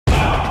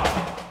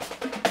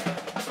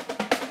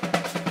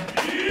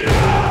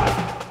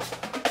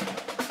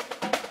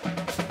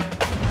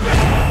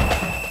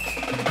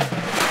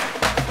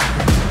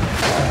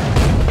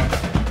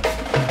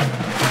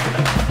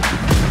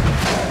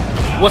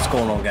What's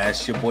going on, guys?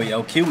 It's your boy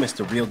LQ,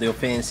 Mr. Real Deal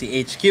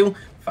Fantasy HQ.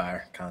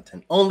 Fire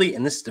content only,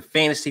 and this is the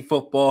fantasy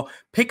football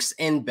picks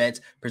and bets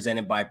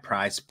presented by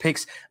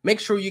PrizePicks. Make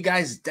sure you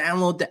guys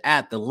download the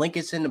app. The link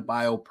is in the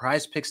bio,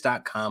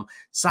 prizepicks.com.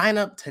 Sign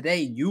up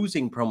today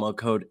using promo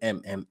code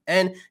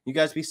MMN. You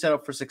guys be set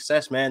up for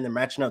success, man. They're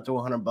matching up to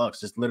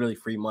 $100. It's literally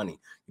free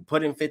money. You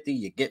put in 50,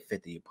 you get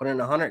 50. You put in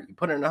 100, you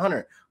put in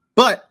 100.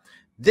 But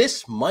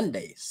this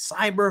Monday,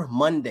 Cyber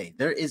Monday,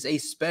 there is a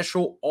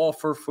special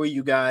offer for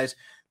you guys.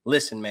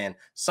 Listen, man,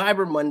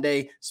 Cyber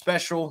Monday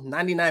special,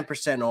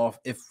 99% off.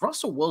 If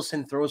Russell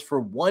Wilson throws for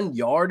 1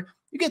 yard,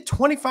 you get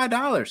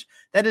 $25.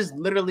 That is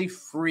literally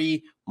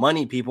free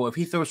money, people. If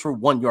he throws for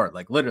 1 yard,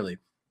 like literally,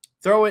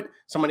 throw it,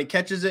 somebody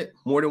catches it,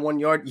 more than 1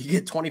 yard, you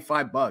get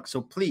 $25. So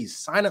please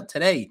sign up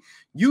today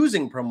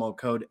using promo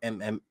code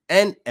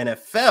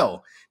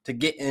MMNNFL to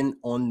get in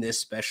on this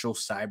special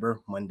Cyber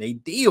Monday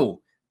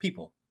deal.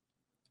 People,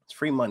 it's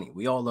free money.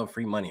 We all love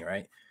free money,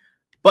 right?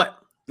 But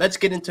let's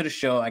get into the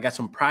show. I got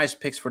some prize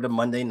picks for the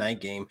Monday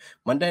night game.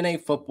 Monday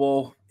Night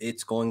Football,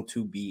 it's going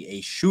to be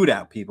a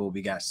shootout, people.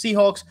 We got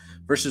Seahawks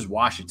versus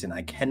Washington.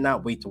 I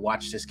cannot wait to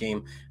watch this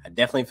game. I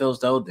definitely feel as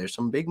though there's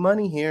some big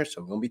money here.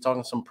 So we're going to be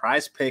talking some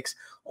prize picks,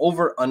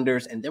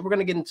 over-unders, and then we're going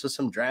to get into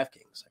some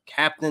DraftKings. A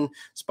captain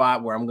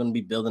spot where I'm going to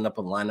be building up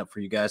a lineup for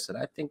you guys that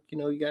I think,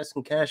 you guys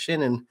can cash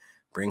in and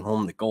bring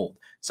home the gold.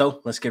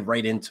 So let's get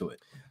right into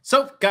it.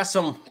 So got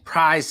some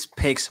prize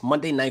picks,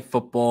 Monday Night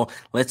Football.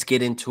 Let's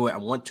get into it. I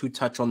want to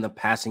touch on the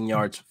passing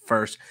yards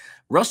first.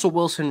 Russell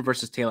Wilson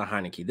versus Taylor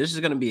Heinicke. This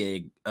is going to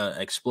be a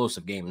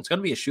explosive game. It's going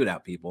to be a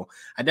shootout, people.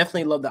 I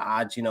definitely love the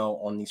odds,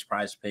 on these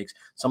prize picks.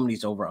 Some of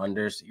these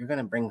over-unders, you're going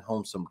to bring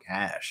home some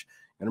cash.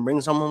 You're going to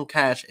bring some home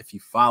cash if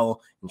you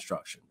follow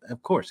instructions.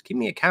 Of course, keep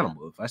me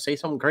accountable. If I say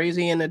something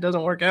crazy and it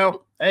doesn't work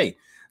out, hey,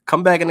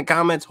 come back in the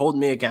comments, hold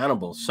me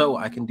accountable so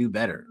I can do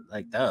better.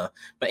 Like, duh.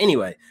 But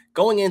anyway,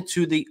 going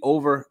into the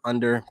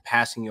over-under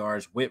passing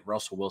yards with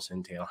Russell Wilson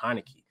and Taylor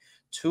Heinicke.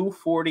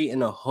 240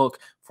 in a hook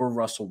for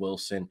Russell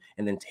Wilson,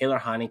 and then Taylor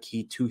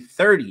Heinicke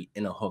 230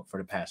 in a hook for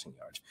the passing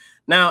yards.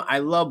 Now, I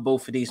love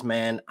both of these,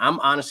 man. I'm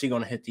honestly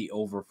going to hit the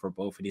over for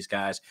both of these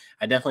guys.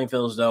 I definitely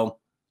feel as though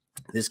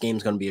this game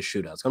is going to be a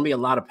shootout. It's going to be a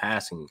lot of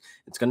passing.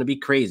 It's going to be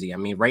crazy. I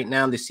mean, right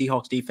now, the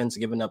Seahawks defense is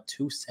giving up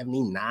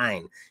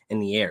 279 in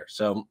the air.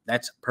 So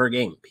that's per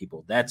game,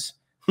 people. That's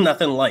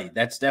nothing light.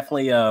 That's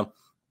definitely a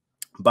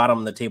bottom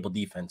of the table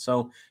defense.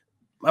 So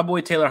my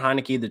boy Taylor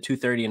Heinicke, the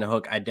 230 in a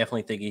hook, I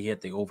definitely think he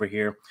hit the over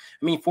here.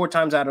 I mean, 4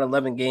 times out of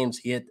 11 games,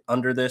 he hit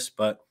under this,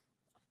 but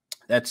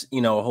that's,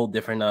 a whole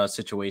different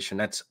situation.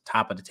 That's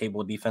top of the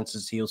table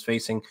defenses he was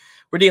facing.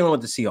 We're dealing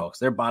with the Seahawks.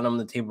 They're bottom of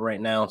the table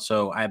right now.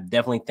 So I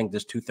definitely think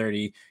this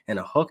 230 and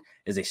a hook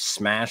is a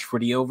smash for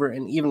the over.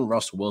 And even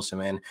Russell Wilson,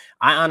 man.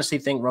 I honestly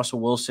think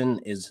Russell Wilson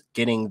is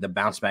getting the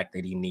bounce back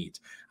that he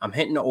needs. I'm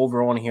hitting the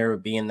over on here,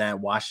 being that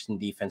Washington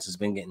defense has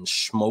been getting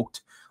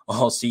smoked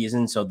all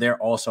season. So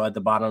they're also at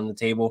the bottom of the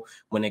table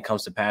when it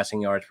comes to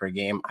passing yards per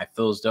game. I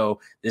feel as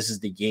though this is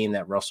the game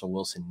that Russell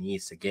Wilson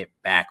needs to get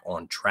back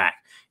on track.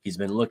 He's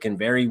been looking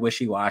very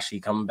wishy-washy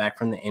coming back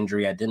from the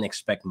injury. I didn't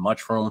expect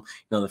much from him,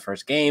 the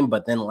first game,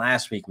 but then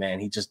last week, man,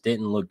 he just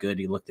didn't look good.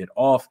 He looked it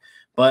off,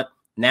 but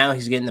now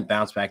he's getting the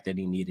bounce back that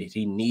he needed.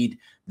 He need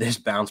this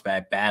bounce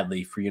back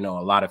badly for, a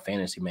lot of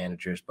fantasy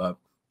managers, but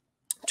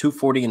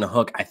 240 in the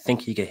hook, I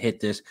think he could hit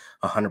this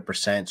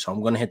 100%. So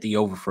I'm going to hit the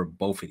over for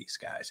both of these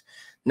guys.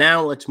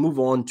 Now let's move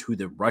on to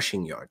the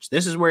rushing yards.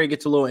 This is where it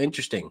gets a little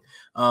interesting.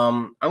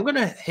 I'm going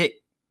to hit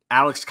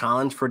Alex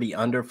Collins for the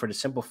under for the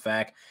simple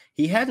fact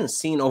he hasn't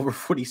seen over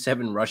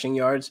 47 rushing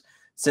yards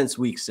since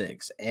week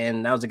 6.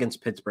 And that was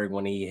against Pittsburgh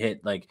when he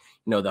hit the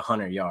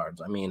 100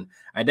 yards. I mean,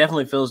 I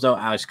definitely feel as though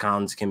Alex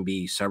Collins can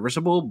be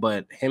serviceable,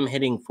 but him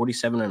hitting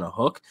 47 in a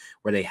hook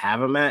where they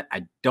have him at,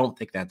 I don't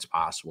think that's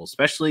possible,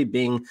 especially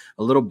being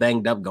a little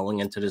banged up going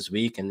into this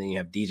week. And then you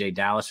have DJ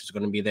Dallas who's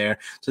going to be there.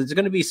 So there's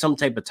going to be some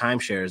type of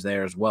timeshares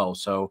there as well.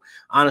 So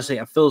honestly,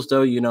 I feel as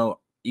though,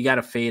 you got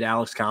to fade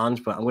Alex Collins,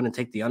 but I'm going to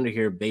take the under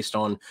here based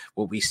on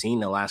what we've seen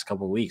the last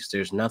couple of weeks.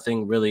 There's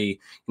nothing really,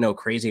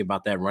 crazy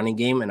about that running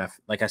game. And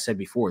like I said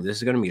before, this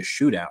is going to be a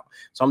shootout.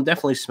 So I'm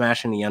definitely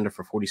smashing the under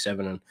for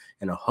 47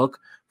 and a hook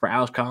for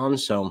Alex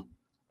Collins. So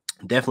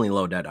definitely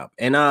load that up.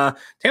 And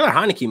Taylor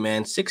Heinicke,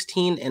 man,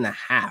 16 and a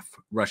half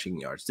rushing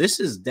yards. This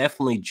is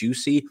definitely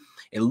juicy.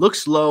 It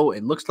looks low.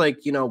 It looks like,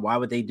 why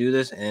would they do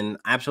this? And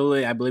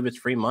absolutely, I believe it's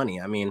free money.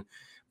 I mean,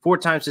 4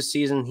 times this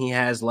season, he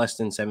has less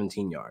than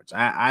 17 yards.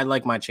 I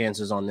like my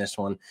chances on this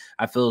one.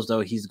 I feel as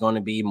though he's going to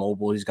be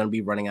mobile. He's going to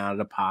be running out of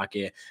the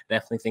pocket.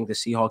 Definitely think the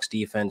Seahawks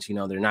defense,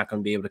 they're not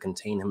going to be able to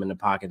contain him in the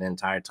pocket the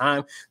entire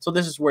time. So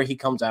this is where he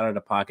comes out of the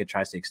pocket,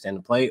 tries to extend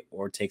the play,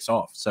 or takes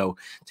off. So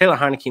Taylor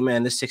Heinicke,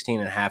 man, this 16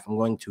 and a half, I'm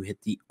going to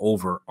hit the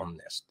over on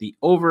this. The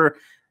over,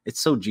 it's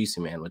so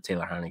juicy, man, with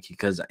Taylor Heinicke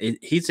because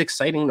he's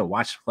exciting to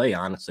watch play,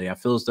 honestly. I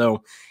feel as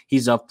though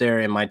he's up there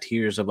in my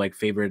tiers of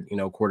favorite,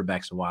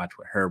 quarterbacks to watch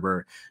with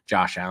Herbert,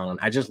 Josh Allen.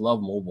 I just love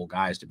mobile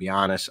guys, to be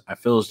honest. I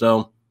feel as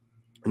though,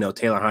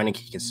 Taylor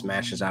Heinicke can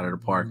smash this out of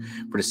the park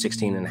for the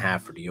 16 and a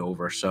half for the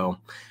over. So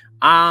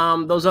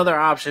Those other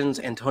options,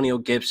 Antonio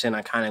Gibson,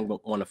 I kind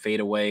of want to fade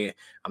away.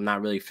 I'm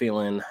not really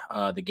feeling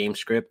the game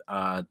script.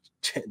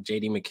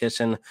 JD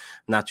McKisson,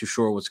 not too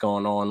sure what's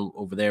going on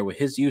over there with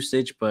his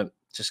usage, but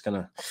just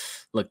gonna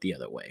look the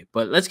other way.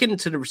 But let's get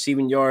into the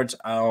receiving yards.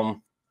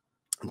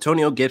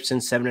 Antonio Gibson,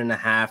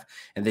 7.5,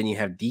 and then you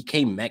have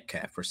DK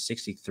Metcalf for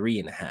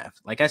 63.5.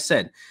 Like I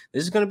said,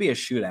 this is going to be a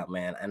shootout,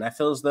 man. And I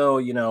feel as though,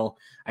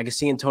 I can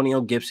see Antonio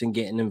Gibson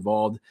getting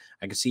involved.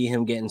 I can see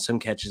him getting some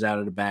catches out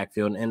of the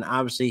backfield and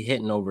obviously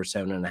hitting over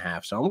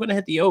 7.5. So I'm going to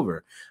hit the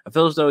over. I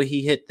feel as though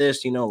he hit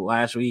this,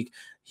 last week.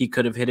 He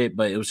could have hit it,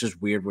 but it was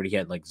just weird where he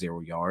had like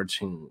 0 yards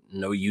and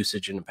no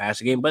usage in the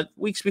passing game. But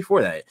weeks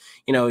before that,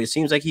 it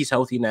seems like he's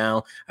healthy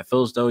now. I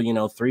feel as though,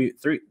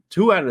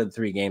 2 out of the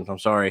 3 games, I'm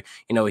sorry,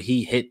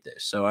 he hit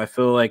this. So I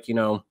feel like,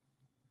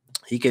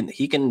 he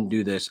can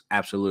do this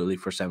absolutely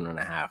for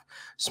 7.5.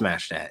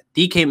 Smash that.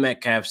 DK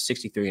Metcalf,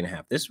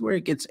 63.5. This is where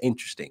it gets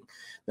interesting.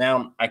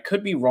 Now, I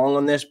could be wrong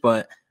on this,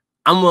 but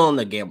I'm willing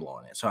to gamble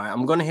on it. So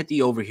I'm going to hit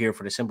the over here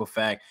for the simple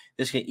fact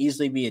this could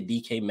easily be a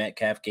DK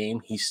Metcalf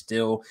game. He's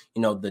still,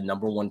 the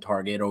number 1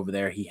 target over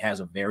there. He has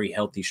a very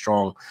healthy,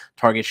 strong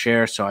target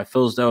share. So I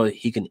feel as though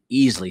he can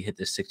easily hit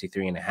this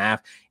 63.5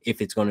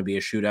 if it's going to be a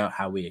shootout,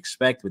 how we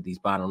expect with these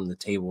bottom of the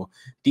table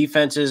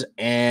defenses.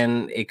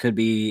 And it could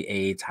be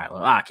a Tyler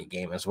Lockett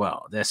game as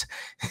well. That's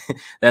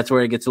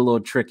where it gets a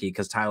little tricky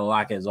because Tyler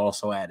Lockett is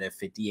also at a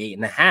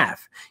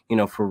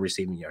 58.5, for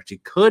receiving yards. You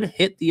could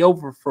hit the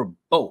over for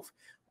both.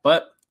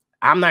 But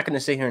I'm not going to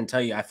sit here and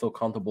tell you I feel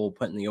comfortable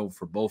putting the over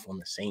for both on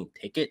the same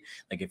ticket.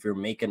 Like if you're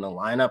making a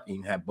lineup and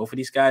you have both of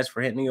these guys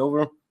for hitting the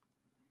over,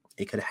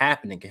 it could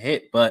happen. It could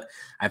hit. But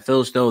I feel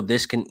as though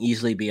this can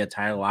easily be a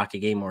Tyler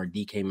Lockett game or a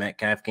DK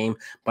Metcalf game.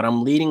 But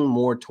I'm leaning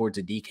more towards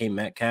a DK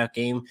Metcalf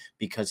game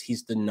because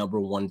he's the number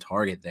 1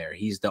 target there.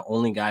 He's the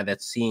only guy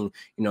that's seeing,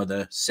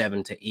 the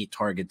 7 to 8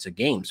 targets a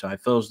game. So I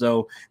feel as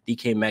though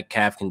DK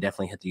Metcalf can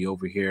definitely hit the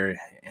over here.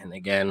 And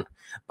again,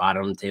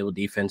 bottom of the table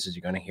defenses,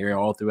 you're going to hear it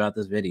all throughout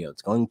this video.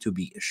 It's going to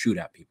be a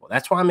shootout, people.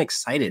 That's why I'm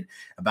excited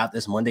about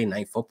this Monday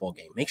Night Football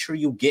game. Make sure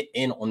you get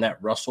in on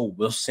that Russell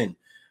Wilson.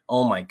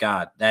 Oh my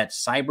God, that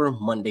Cyber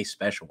Monday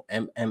special,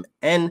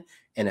 MMN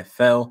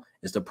NFL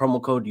is the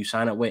promo code you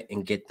sign up with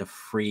and get the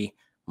free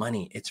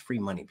money. It's free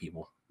money,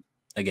 people.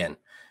 Again,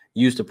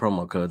 use the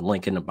promo code,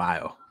 link in the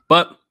bio.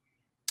 But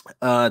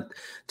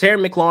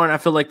Terry McLaurin, I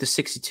feel like the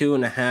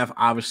 62.5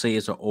 obviously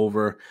is an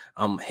over.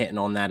 I'm hitting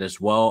on that as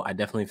well. I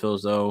definitely feel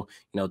as though,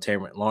 Terry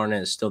McLaurin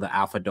is still the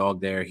alpha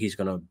dog there. He's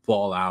going to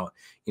ball out.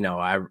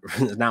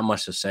 There's not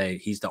much to say.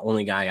 He's the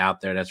only guy out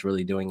there that's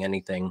really doing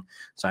anything.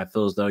 So I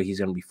feel as though he's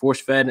going to be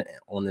force-fed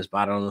on this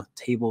bottom of the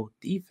table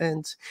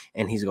defense,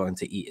 and he's going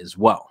to eat as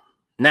well.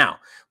 Now,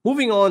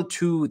 moving on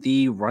to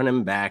the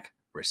running back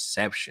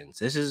receptions.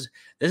 This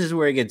is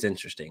where it gets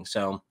interesting.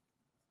 So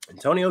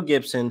Antonio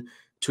Gibson,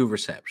 2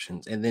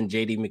 receptions, and then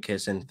JD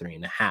McKisson,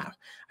 3.5.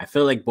 I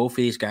feel like both of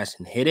these guys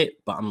can hit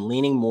it, but I'm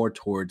leaning more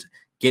towards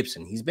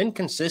Gibson. He's been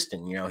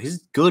consistent. He's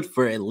good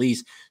for at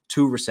least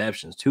 2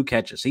 receptions, 2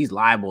 catches. He's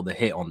liable to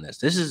hit on this.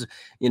 This is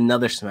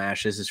another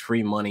smash. This is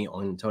free money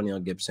on Antonio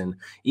Gibson.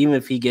 Even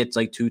if he gets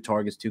like 2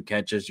 targets, 2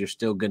 catches, you're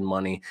still good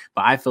money.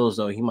 But I feel as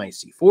though he might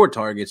see 4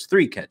 targets,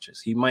 3 catches.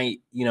 He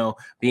might,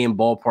 be in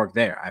ballpark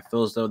there. I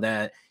feel as though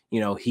that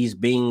he's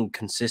being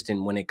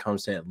consistent when it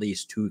comes to at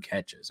least 2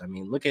 catches. I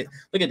mean, look at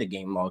the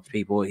game logs,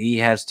 people. He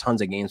has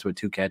tons of games with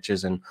 2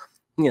 catches and,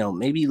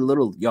 maybe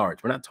little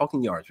yards. We're not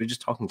talking yards. We're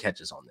just talking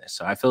catches on this.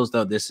 So I feel as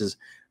though this is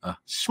a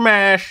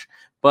smash.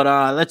 But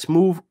let's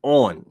move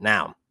on.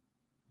 Now,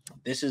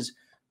 this is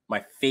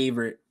my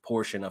favorite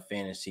portion of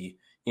fantasy.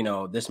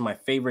 This is my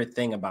favorite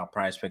thing about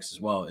PrizePicks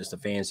as well is the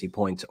fantasy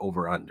points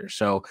over under.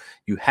 So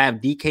you have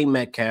DK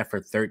Metcalf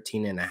for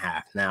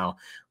 13.5. Now,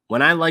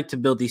 when I like to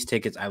build these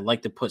tickets, I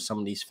like to put some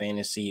of these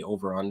fantasy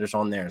over-unders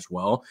on there as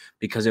well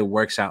because it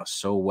works out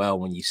so well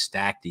when you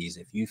stack these.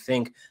 If you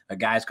think a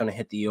guy's going to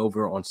hit the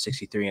over on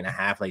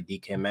 63.5 like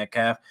DK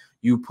Metcalf,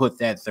 you put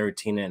that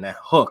 13 and a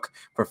hook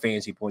for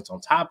fantasy points on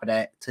top of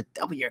that to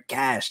double your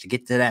cash to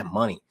get to that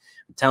money.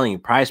 I'm telling you,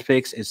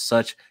 PrizePicks is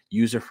such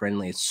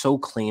user-friendly. It's so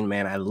clean,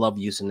 man. I love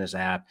using this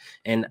app.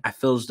 And I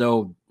feel as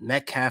though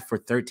Metcalf for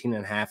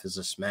 13.5 is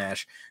a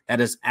smash. That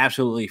is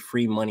absolutely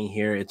free money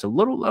here. It's a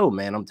little low,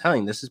 man. I'm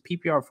telling you, this is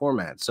PPR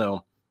format.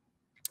 So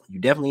you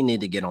definitely need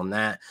to get on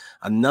that.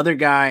 Another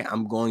guy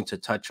I'm going to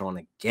touch on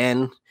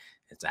again,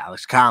 it's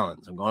Alex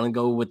Collins. I'm going to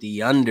go with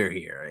the under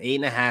here.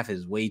 8.5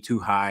 is way too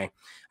high.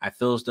 I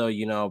feel as though,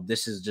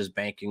 this is just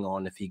banking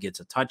on if he gets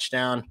a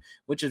touchdown,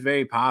 which is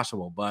very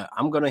possible, but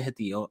I'm going to hit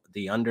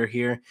the under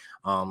here.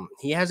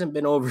 He hasn't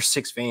been over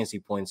 6 fantasy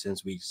points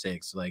since week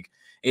 6. Like,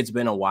 it's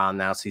been a while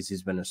now since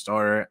he's been a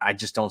starter. I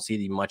just don't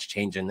see much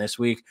change in this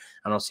week.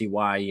 I don't see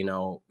why,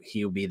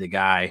 he'll be the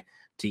guy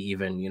to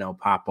even,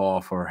 pop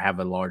off or have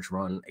a large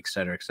run, et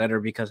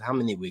cetera, because how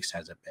many weeks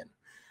has it been?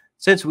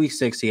 Since week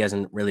 6, he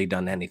hasn't really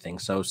done anything.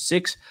 So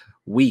 6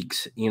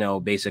 weeks,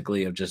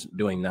 basically of just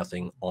doing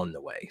nothing on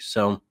the way.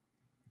 So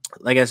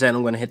Like I said,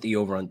 I'm going to hit the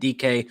over on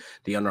DK,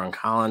 the under on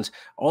Collins.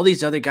 All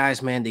these other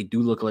guys, man, they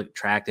do look like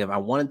attractive. I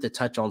wanted to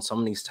touch on some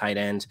of these tight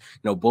ends.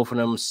 Both of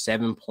them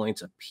 7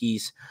 points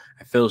apiece.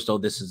 I feel as though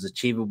this is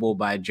achievable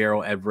by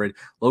Gerald Everett.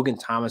 Logan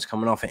Thomas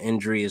coming off an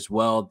injury as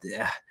well.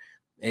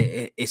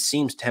 It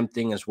seems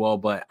tempting as well,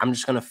 but I'm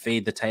just going to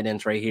fade the tight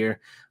ends right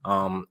here.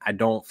 I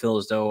don't feel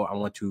as though I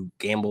want to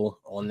gamble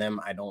on them.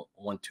 I don't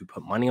want to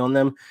put money on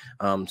them.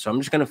 So I'm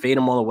just going to fade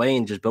them all the way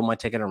and just build my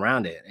ticket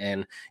around it.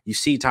 And you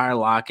see Tyler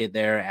Lockett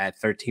there at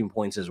 13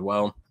 points as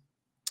well.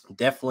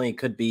 Definitely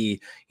could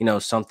be,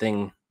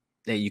 something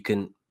that you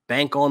can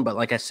bank on. But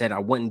like I said, I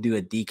wouldn't do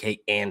a DK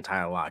and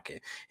Tyler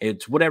Lockett.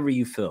 It's whatever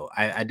you feel.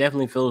 I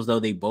definitely feel as though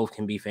they both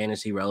can be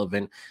fantasy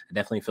relevant. I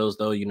definitely feel as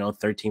though,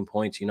 13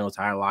 points,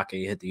 Tyler Lockett,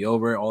 you hit the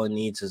over. All it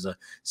needs is a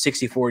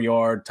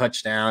 64-yard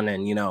touchdown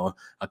and,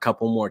 a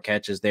couple more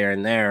catches there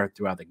and there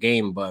throughout the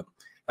game. But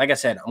like I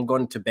said, I'm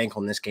going to bank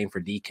on this game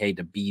for DK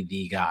to be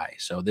the guy.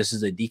 So this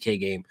is a DK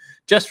game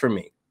just for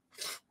me.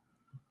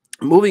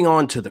 Moving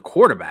on to the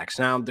quarterbacks.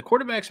 Now, the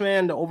quarterbacks,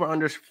 man, the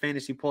over-under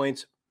fantasy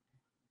points,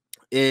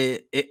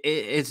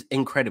 it's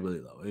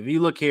incredibly low. If you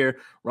look here,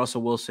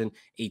 Russell Wilson,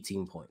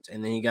 18 points.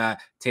 And then you got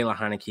Taylor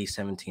Heineke,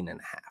 17 and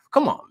a half.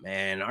 Come on,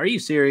 man. Are you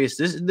serious?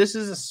 This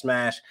is a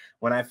smash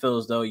when I feel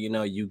as though,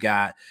 you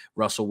got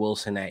Russell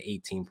Wilson at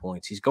 18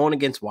 points. He's going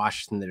against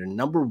Washington. They're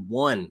number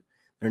one.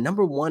 They're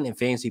number one in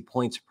fantasy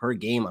points per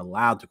game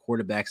allowed to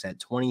quarterbacks at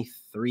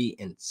 23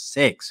 and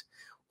 6.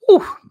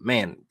 Whew,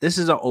 man, this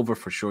is an over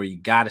for sure. You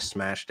got to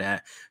smash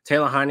that.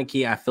 Taylor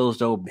Heineke, I feel as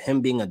though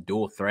him being a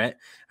dual threat,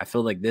 I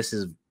feel like this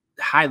is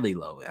highly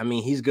low. I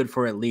mean, he's good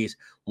for at least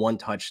one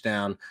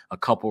touchdown, a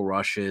couple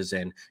rushes,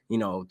 and,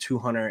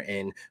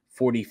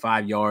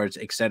 245 yards,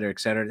 et cetera, et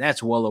cetera.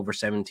 That's well over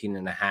 17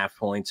 and a half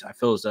points. I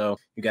feel as though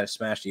you got to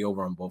smash the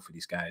over on both of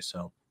these guys.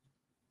 So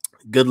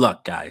good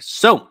luck, guys.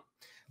 So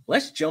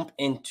let's jump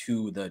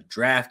into the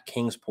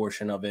DraftKings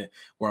portion of it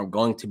where I'm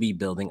going to be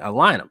building a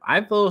lineup.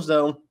 I feel as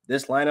though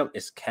this lineup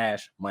is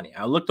cash money.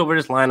 I looked over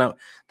this lineup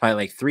probably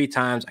like 3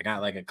 times. I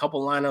got like a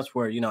couple lineups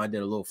where, I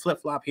did a little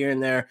flip-flop here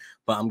and there,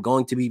 but I'm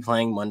going to be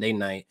playing Monday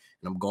night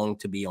and I'm going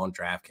to be on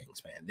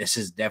DraftKings, man. This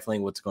is definitely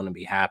what's going to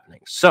be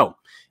happening. So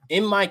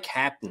in my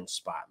captain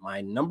spot,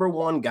 my number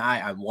one guy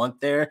I want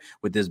there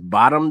with this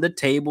bottom of the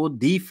table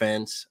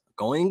defense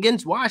going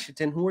against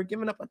Washington, who are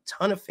giving up a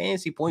ton of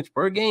fantasy points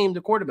per game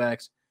to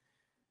quarterbacks,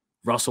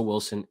 Russell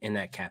Wilson in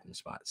that captain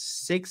spot.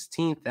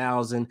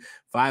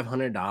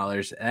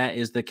 $16,500. That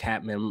is the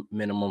cap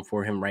minimum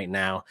for him right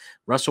now.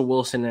 Russell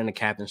Wilson in the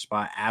captain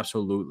spot,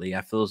 absolutely.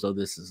 I feel as though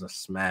this is a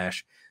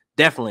smash.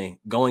 Definitely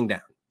going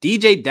down.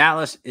 DJ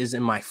Dallas is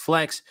in my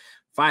flex,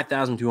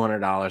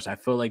 $5,200. I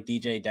feel like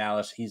DJ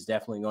Dallas, he's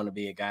definitely going to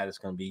be a guy that's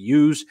going to be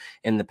used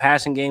in the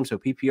passing game, so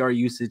PPR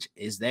usage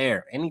is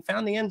there. And he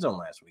found the end zone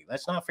last week.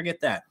 Let's not forget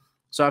that.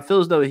 So I feel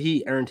as though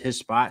he earned his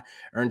spot,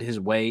 earned his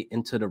way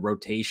into the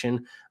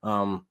rotation.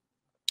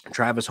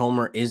 Travis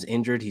Homer is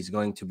injured. He's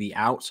going to be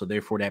out. So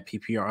therefore that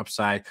PPR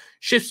upside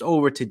shifts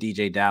over to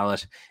DJ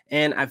Dallas.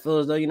 And I feel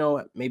as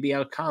though, maybe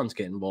Alex Collins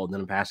get involved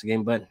in the passing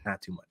game, but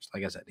not too much.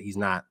 Like I said, he's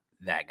not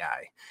that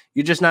guy.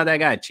 You're just not that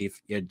guy,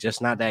 Chief. You're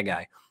just not that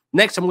guy.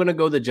 Next, I'm going to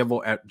go to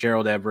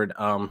Gerald Everett,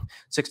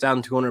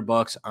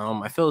 $6,200.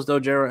 I feel as though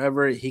Gerald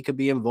Everett, he could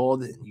be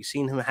involved. You've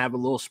seen him have a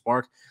little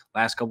spark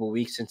last couple of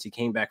weeks since he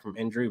came back from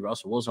injury.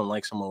 Russell Wilson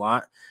likes him a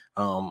lot.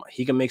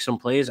 He can make some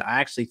plays.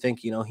 I actually think,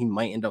 he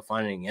might end up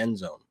finding an end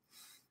zone.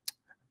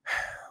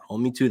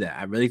 Hold me to that.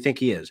 I really think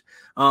he is.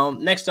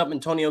 Next up,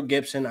 Antonio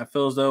Gibson. I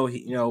feel as though,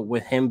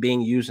 with him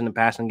being used in the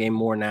passing game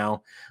more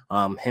now,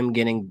 him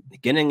getting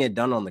it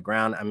done on the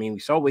ground. I mean, we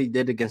saw what he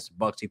did against the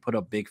Bucs. He put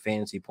up big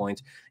fantasy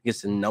points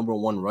against the number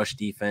one rush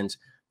defense.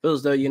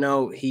 Feels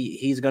though,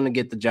 he's going to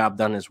get the job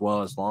done as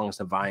well as long as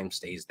the volume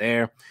stays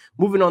there.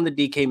 Moving on to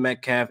DK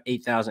Metcalf,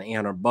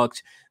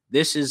 $8,800.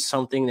 This is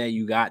something that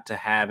you got to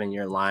have in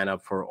your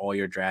lineup for all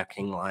your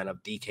DraftKings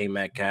lineup, DK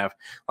Metcalf.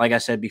 Like I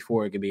said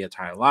before, it could be a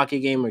Tyler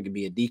Lockett game or it could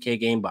be a DK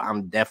game, but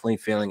I'm definitely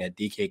feeling a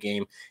DK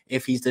game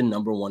if he's the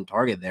number one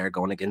target there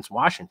going against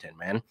Washington,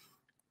 man.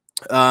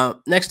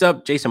 Next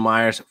up, Jason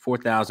Myers,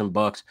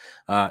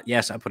 $4,000.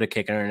 Yes, I put a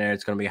kicker in there.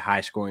 It's going to be a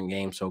high scoring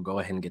game, so go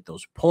ahead and get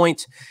those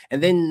points.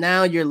 And then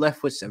now you're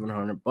left with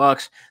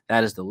 $700.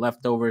 That is the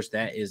leftovers.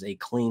 That is a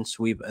clean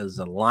sweep as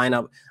a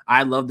lineup.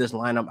 I love this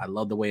lineup. I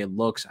love the way it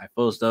looks. I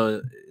feel as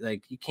though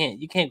like you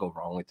can't go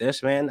wrong with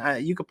this, man.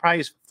 You could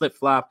probably flip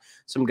flop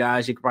some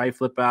guys. You could probably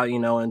flip out,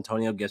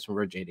 Antonio Gibson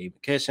for J.D.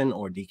 McKisson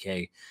or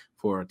DK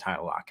for a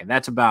Tyler Lockett.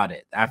 That's about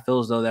it. I feel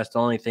as though that's the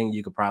only thing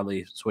you could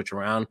probably switch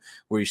around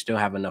where you still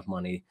have enough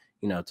money,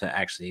 to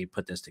actually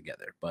put this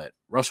together. But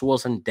Russell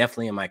Wilson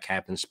definitely in my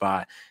captain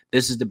spot.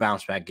 This is the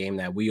bounce back game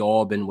that we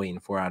all been waiting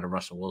for out of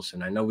Russell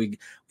Wilson. I know we've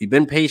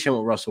been patient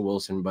with Russell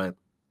Wilson, but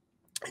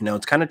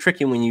it's kind of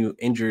tricky when you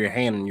injure your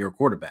hand and you're a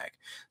quarterback.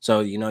 So,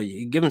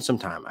 you give him some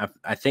time.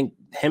 I think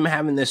him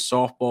having this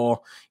softball,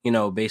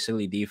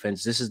 basically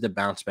defense, this is the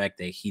bounce back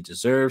that he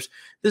deserves.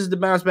 This is the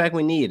bounce back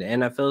we need.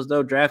 And I feel as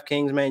though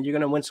DraftKings, man, you're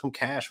going to win some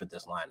cash with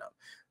this lineup.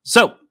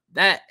 So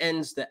that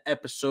ends the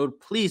episode.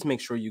 Please make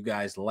sure you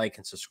guys like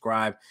and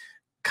subscribe.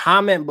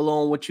 Comment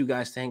below on what you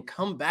guys think.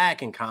 Come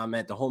back and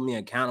comment to hold me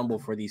accountable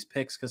for these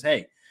picks because,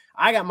 hey,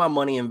 I got my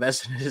money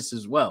invested in this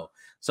as well.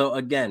 So,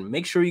 again,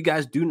 make sure you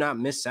guys do not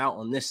miss out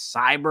on this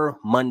Cyber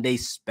Monday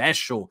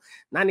special.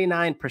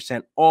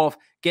 99% off.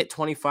 Get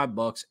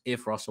 $25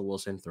 if Russell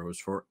Wilson throws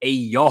for a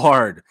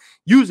yard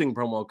using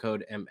promo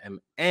code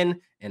MMN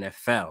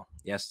NFL.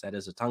 Yes, that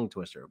is a tongue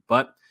twister,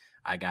 but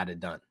I got it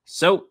done.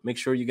 So make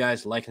sure you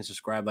guys like and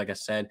subscribe. Like I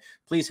said,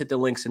 please hit the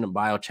links in the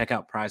bio. Check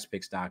out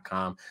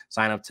PrizePicks.com.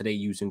 Sign up today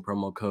using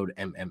promo code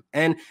MMN,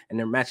 and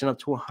they're matching up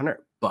to $100.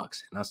 And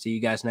I'll see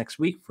you guys next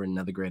week for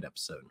another great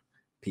episode.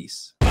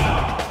 Peace.